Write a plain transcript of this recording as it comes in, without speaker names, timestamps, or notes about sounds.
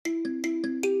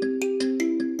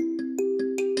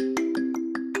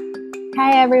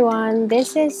Hi everyone,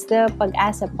 this is the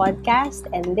Pag-asa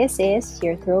podcast and this is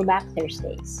your Throwback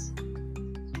Thursdays.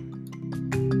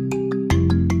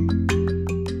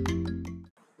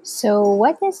 So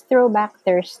what is Throwback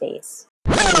Thursdays?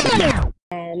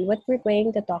 And what we're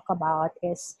going to talk about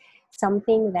is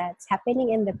something that's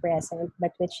happening in the present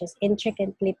but which is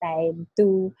intricately tied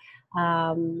to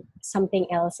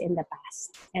something else in the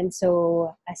past. And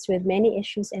so, as with many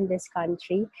issues in this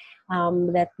country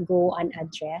that go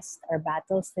unaddressed or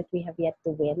battles that we have yet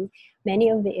to win, many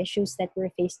of the issues that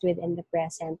we're faced with in the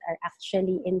present are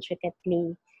actually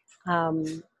intricately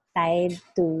tied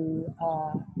to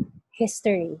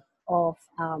history of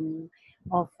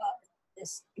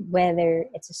whether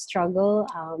it's a struggle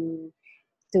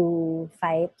to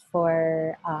fight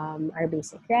for our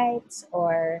basic rights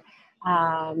or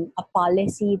a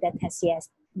policy that has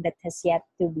yet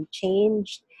to be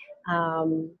changed,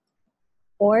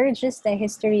 or just a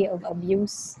history of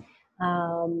abuse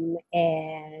and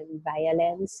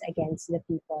violence against the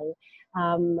people.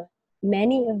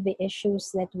 Many of the issues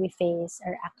that we face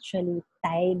are actually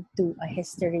tied to a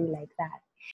history like that.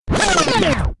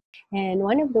 And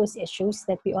one of those issues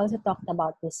that we also talked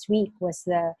about this week was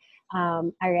the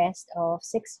arrest of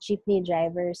 6 jeepney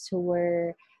drivers who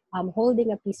were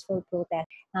holding a peaceful protest.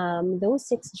 Those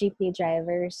 6 jeepney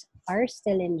drivers are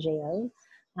still in jail.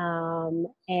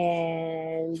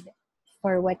 And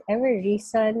for whatever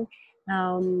reason,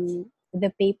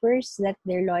 the papers that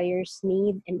their lawyers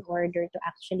need in order to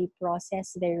actually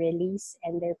process their release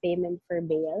and their payment for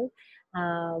bail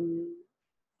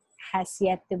has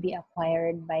yet to be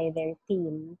acquired by their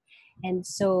team. And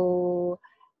so,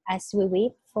 as we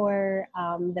wait for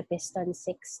the Piston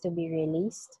 6 to be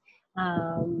released,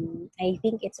 I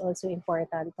think it's also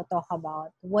important to talk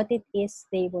about what it is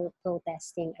they were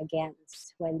protesting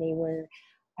against when they were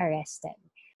arrested.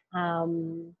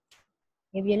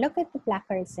 If you look at the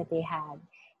placards that they had,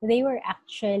 they were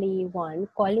actually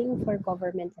calling for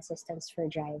government assistance for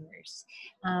drivers.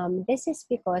 This is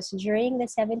because during the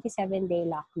 77-day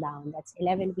lockdown, that's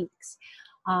 11 weeks,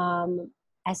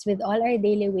 as with all our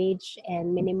daily wage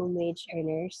and minimum wage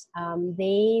earners,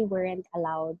 they weren't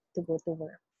allowed to go to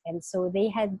work. And so they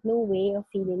had no way of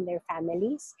feeding their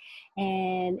families.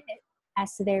 And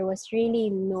as there was really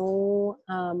no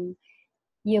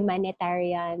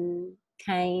humanitarian,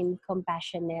 kind,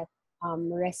 compassionate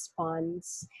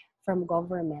response from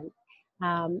government,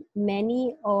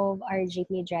 many of our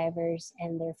jeepney drivers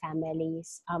and their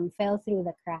families fell through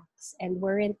the cracks and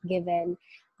weren't given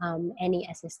any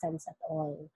assistance at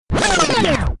all.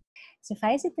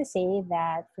 Suffice it to say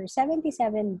that for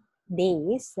 77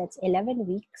 days, that's 11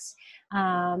 weeks,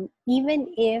 even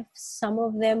if some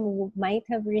of them might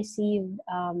have received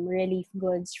relief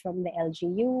goods from the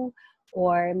LGU,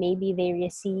 or maybe they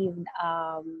received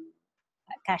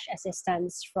cash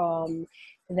assistance from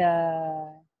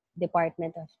the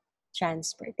Department of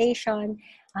Transportation,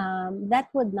 that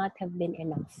would not have been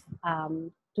enough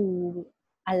to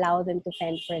allow them to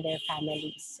fend for their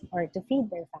families or to feed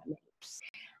their families.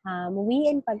 We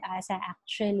in Pag-asa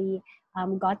actually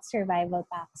got survival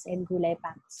packs and gulay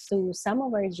packs to some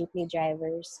of our jeepney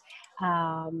drivers.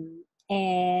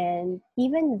 And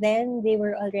even then, they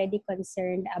were already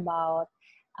concerned about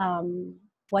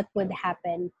what would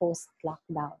happen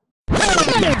post-lockdown.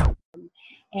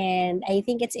 And I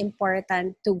think it's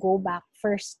important to go back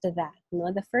first to that.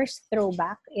 The first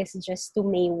throwback is just to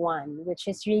May 1, which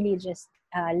is really just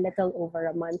a little over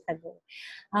a month ago.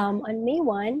 On May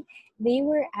 1, they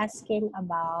were asking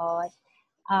about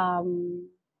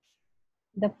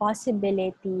the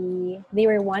possibility, they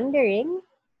were wondering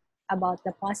about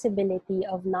the possibility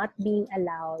of not being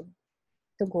allowed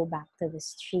to go back to the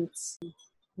streets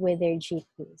with their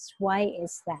jeepneys. Why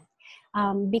is that?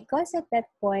 Because at that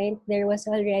point, there was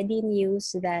already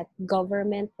news that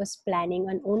government was planning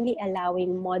on only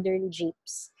allowing modern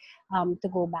jeeps to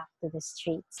go back to the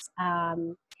streets.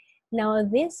 Now,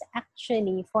 this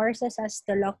actually forces us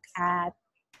to look at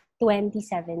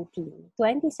 2017.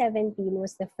 2017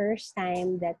 was the first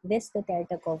time that this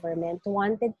Duterte government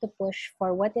wanted to push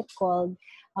for what it called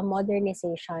a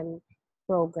modernization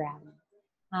program.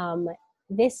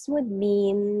 This would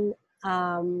mean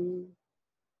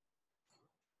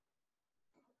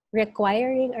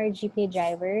requiring our jeepney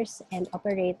drivers and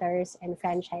operators and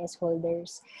franchise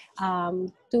holders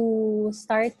to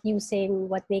start using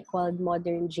what they called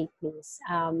modern jeepneys.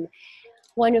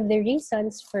 One of the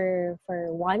reasons for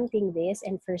wanting this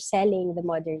and for selling the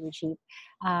modern jeep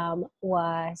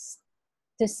was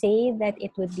to say that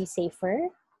it would be safer.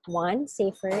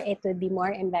 Safer, it would be more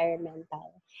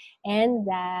environmental, and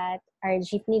that our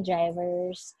jeepney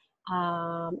drivers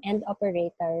and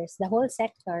operators, the whole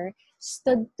sector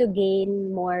stood to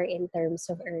gain more in terms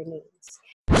of earnings.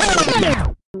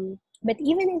 But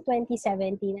even in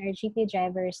 2017, our jeepney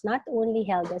drivers not only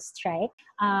held a strike,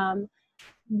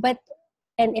 but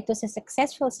and it was a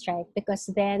successful strike because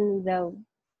then the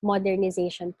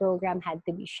modernization program had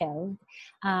to be shelved.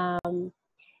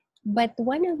 But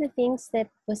one of the things that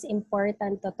was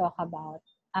important to talk about,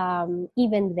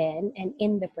 even then and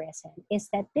in the present, is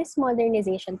that this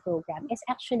modernization program is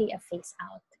actually a phase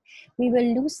out. We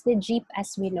will lose the Jeep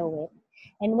as we know it.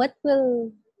 And what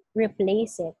will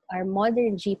replace it are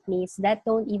modern jeepneys that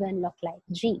don't even look like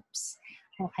Jeeps.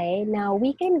 Okay, now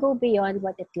we can go beyond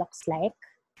what it looks like,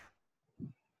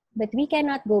 but we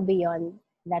cannot go beyond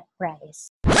that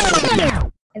price.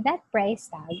 That price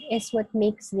tag is what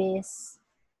makes this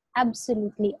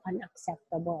absolutely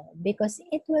unacceptable because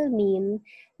it will mean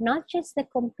not just the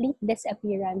complete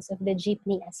disappearance of the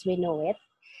jeepney as we know it,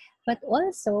 but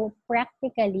also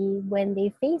practically when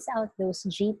they phase out those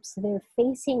jeeps, they're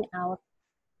phasing out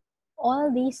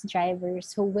all these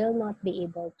drivers who will not be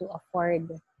able to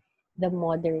afford the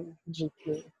modern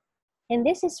jeepney. And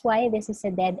this is why this is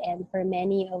a dead end for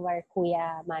many of our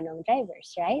Kuya Manong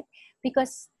drivers, right?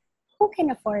 Because who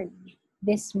can afford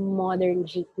this modern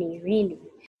jeepney really?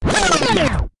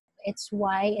 It's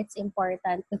why it's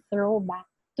important to throw back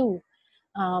to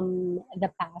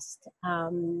the past,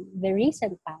 the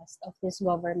recent past of this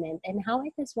government and how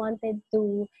it has wanted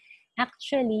to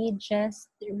actually just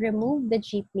remove the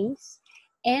jeepneys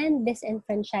and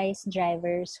disenfranchise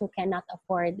drivers who cannot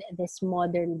afford this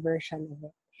modern version of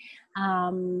it.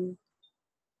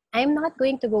 I'm not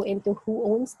going to go into who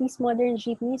owns these modern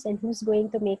jeepneys and who's going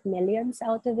to make millions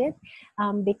out of it,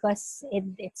 because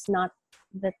it's not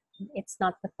the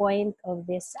point of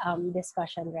this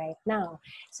discussion right now.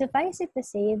 Suffice it to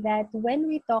say that when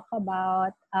we talk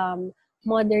about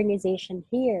modernization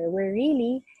here, we're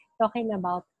really talking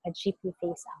about a Jeepney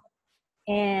Phaseout.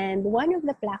 And one of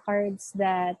the placards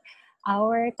that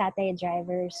our Tatay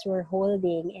drivers were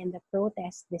holding in the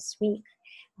protest this week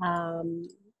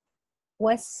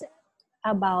was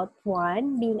about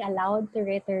one, being allowed to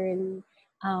return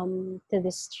to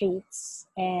the streets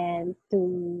and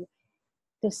to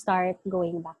start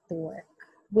going back to work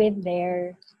with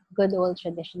their good old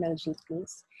traditional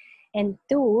jeepneys. And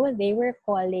two, they were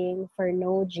calling for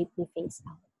no jeepney phase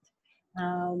out.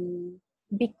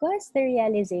 Because the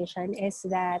realization is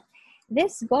that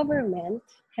this government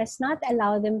has not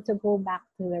allowed them to go back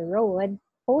to the road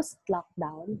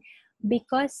post-lockdown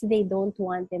because they don't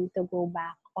want them to go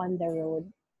back on the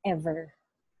road ever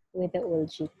with the old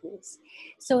jeepneys.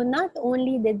 So not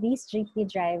only did these jeepney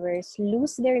drivers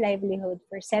lose their livelihood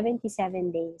for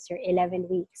 77 days or 11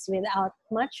 weeks without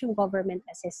much government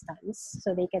assistance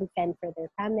so they can fend for their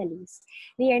families,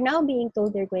 they are now being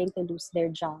told they're going to lose their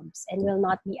jobs and will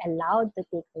not be allowed to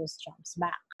take those jobs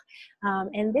back.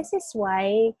 And this is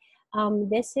why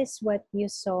this is what you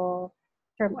saw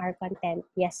from our content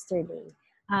yesterday.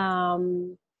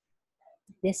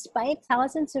 Despite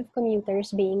thousands of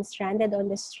commuters being stranded on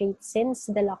the streets since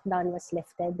the lockdown was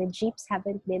lifted, the jeeps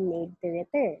haven't been made to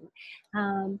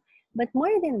return. But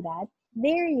more than that,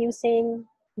 they're using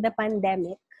the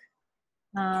pandemic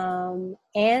and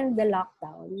the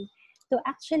lockdown to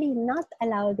actually not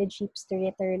allow the jeeps to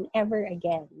return ever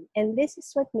again. And this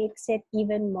is what makes it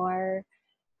even more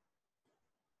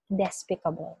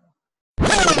despicable.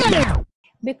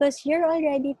 Because you're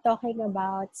already talking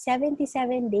about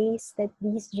 77 days that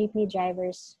these jeepney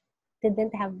drivers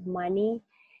didn't have money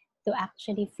to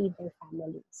actually feed their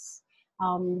families.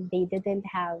 They didn't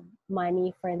have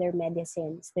money for their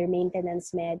medicines, their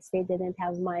maintenance meds. They didn't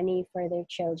have money for their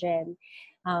children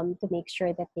to make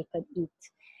sure that they could eat,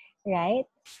 right?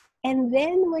 And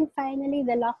then when finally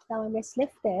the lockdown is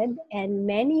lifted and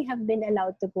many have been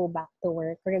allowed to go back to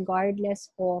work regardless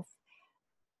of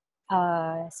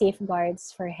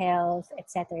safeguards for health,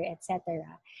 etc.,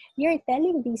 you're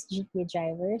telling these jeepney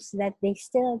drivers that they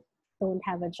still don't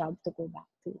have a job to go back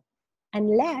to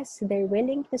unless they're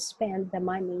willing to spend the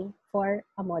money for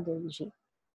a modern jeep.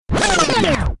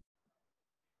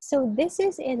 So this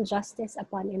is injustice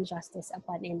upon injustice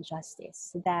upon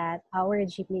injustice that our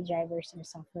jeepney drivers are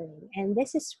suffering. And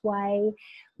this is why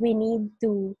we need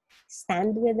to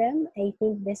stand with them. I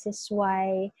think this is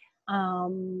why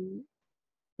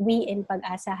we in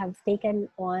Pag-asa have taken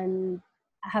on,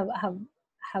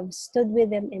 have stood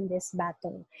with them in this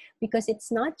battle. Because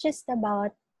it's not just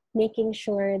about making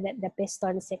sure that the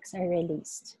Piston 6 are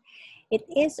released. It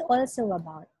is also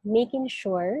about making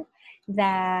sure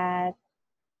that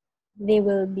they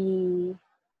will be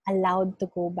allowed to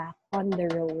go back on the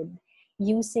road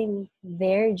using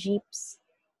their jeeps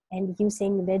and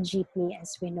using the jeepney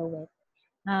as we know it.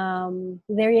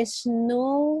 There is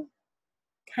no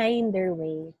kinder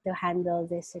way to handle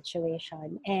this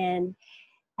situation. And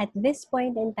at this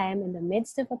point in time, in the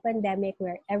midst of a pandemic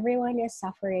where everyone is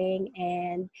suffering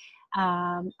and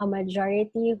a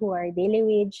majority who are daily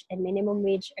wage and minimum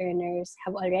wage earners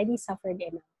have already suffered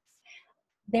enough,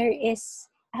 there is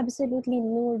absolutely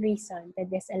no reason to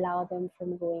disallow them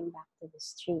from going back to the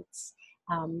streets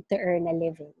to earn a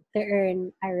living, to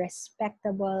earn a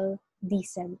respectable,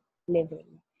 decent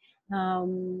living.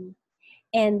 Um,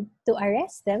 and to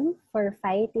arrest them for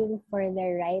fighting for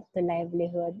their right to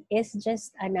livelihood is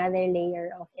just another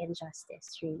layer of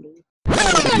injustice, really.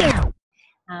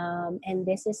 And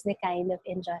this is the kind of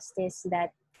injustice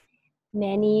that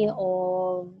many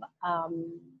of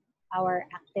our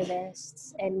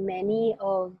activists and many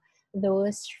of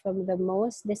those from the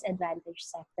most disadvantaged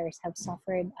sectors have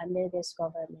suffered under this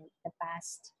government the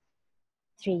past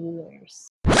 3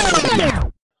 years.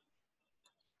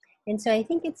 And so I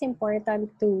think it's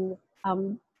important to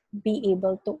be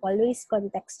able to always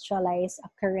contextualize a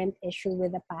current issue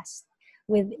with the past,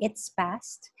 with its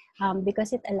past,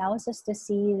 because it allows us to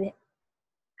see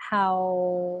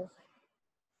how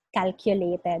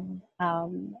calculated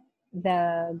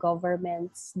the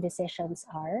government's decisions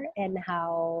are and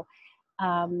how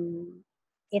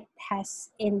it has,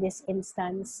 in this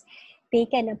instance,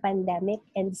 taken a pandemic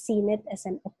and seen it as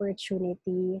an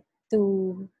opportunity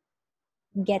to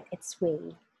get its way.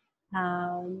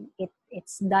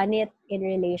 It's done it in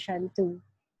relation to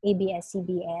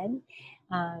ABS-CBN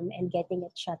and getting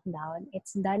it shut down.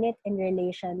 It's done it in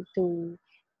relation to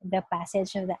the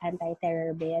passage of the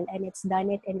anti-terror bill, and it's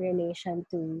done it in relation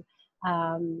to,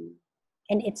 and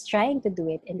it's trying to do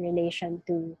it in relation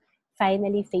to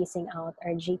finally phasing out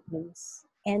our jeepneys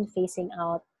and phasing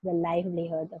out the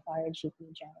livelihood of our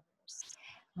jeepney drivers.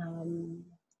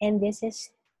 And this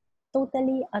is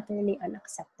totally, utterly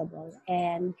unacceptable.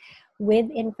 And with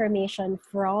information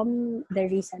from the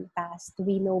recent past,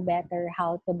 we know better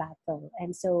how to battle.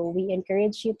 And so we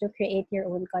encourage you to create your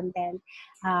own content.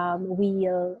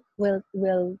 We'll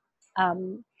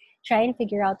try and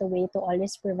figure out a way to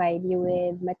always provide you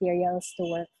with materials to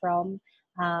work from,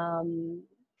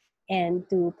 and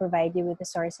to provide you with the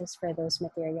sources for those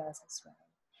materials as well.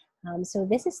 So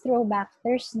this is Throwback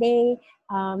Thursday,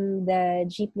 the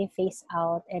Jeepney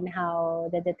Phaseout, and how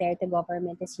the Duterte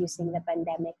government is using the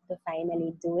pandemic to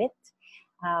finally do it,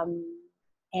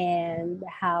 and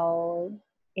how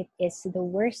it is the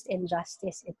worst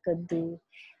injustice it could do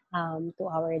to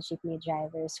our jeepney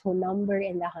drivers, who number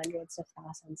in the hundreds of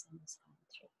thousands in this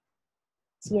country.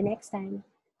 See you next time.